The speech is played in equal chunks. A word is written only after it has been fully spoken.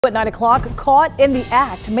At 9 o'clock, caught in the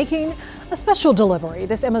act making a special delivery.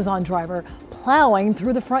 This Amazon driver plowing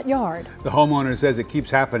through the front yard. The homeowner says it keeps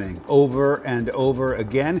happening over and over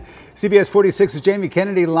again. CBS 46's Jamie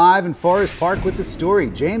Kennedy live in Forest Park with the story.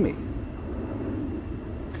 Jamie.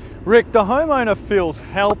 Rick, the homeowner feels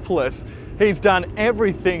helpless. He's done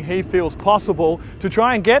everything he feels possible to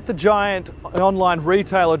try and get the giant online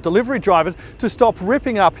retailer delivery drivers to stop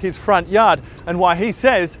ripping up his front yard, and why he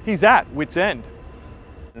says he's at wit's end.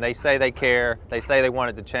 They say they care, they say they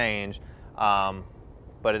want it to change,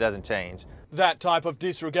 but it doesn't change. That type of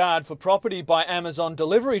disregard for property by Amazon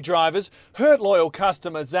delivery drivers hurt loyal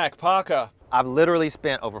customer Zach Parker. I've literally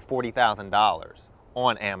spent over $40,000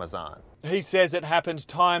 on Amazon. He says it happens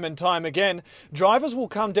time and time again. Drivers will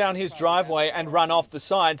come down his driveway and run off the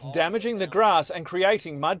sides, damaging the grass and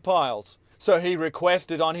creating mud piles. So he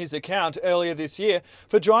requested on his account earlier this year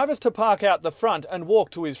for drivers to park out the front and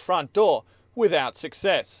walk to his front door, without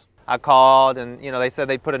success. I called and they said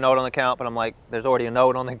they'd put a note on the account, but I'm like, there's already a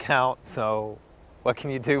note on the account, so what can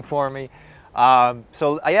you do for me?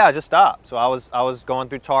 So yeah, I just stopped. So I was going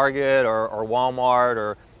through Target or Walmart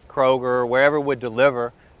or Kroger, wherever would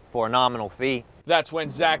deliver for a nominal fee. That's when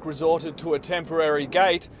Zach resorted to a temporary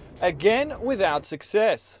gate, again without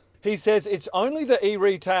success. He says it's only the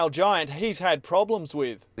e-retail giant he's had problems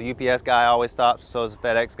with. The UPS guy always stops, so does the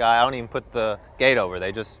FedEx guy. I don't even put the gate over,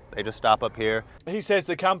 they just stop up here. He says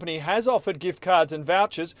the company has offered gift cards and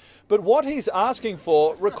vouchers, but what he's asking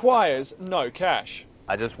for requires no cash.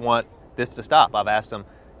 I just want this to stop. I've asked them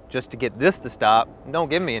just to get this to stop,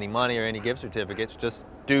 don't give me any money or any gift certificates, just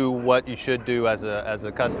do what you should do as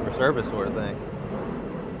a customer service sort of thing.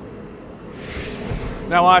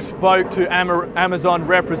 Now, I spoke to Amazon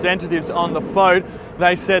representatives on the phone.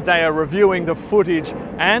 They said they are reviewing the footage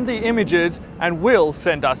and the images and will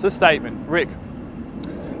send us a statement. Rick.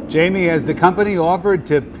 Jamie, has the company offered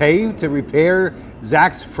to pay to repair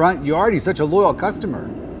Zach's front yard? He's such a loyal customer.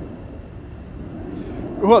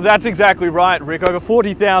 Well, that's exactly right, Rick. Over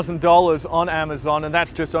 $40,000 on Amazon, and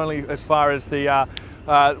that's just only as far as the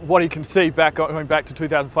what he can see going back to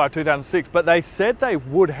 2005, 2006. But they said they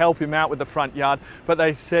would help him out with the front yard, but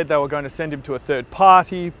they said they were going to send him to a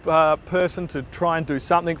third-party person to try and do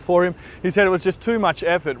something for him. He said it was just too much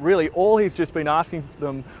effort. Really, all he's just been asking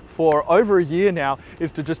them for over a year now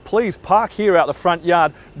is to just please park here out the front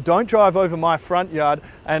yard, don't drive over my front yard,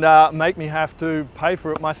 and make me have to pay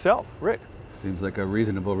for it myself. Rick. Seems like a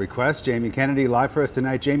reasonable request. Jamie Kennedy live for us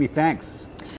tonight. Jamie, thanks.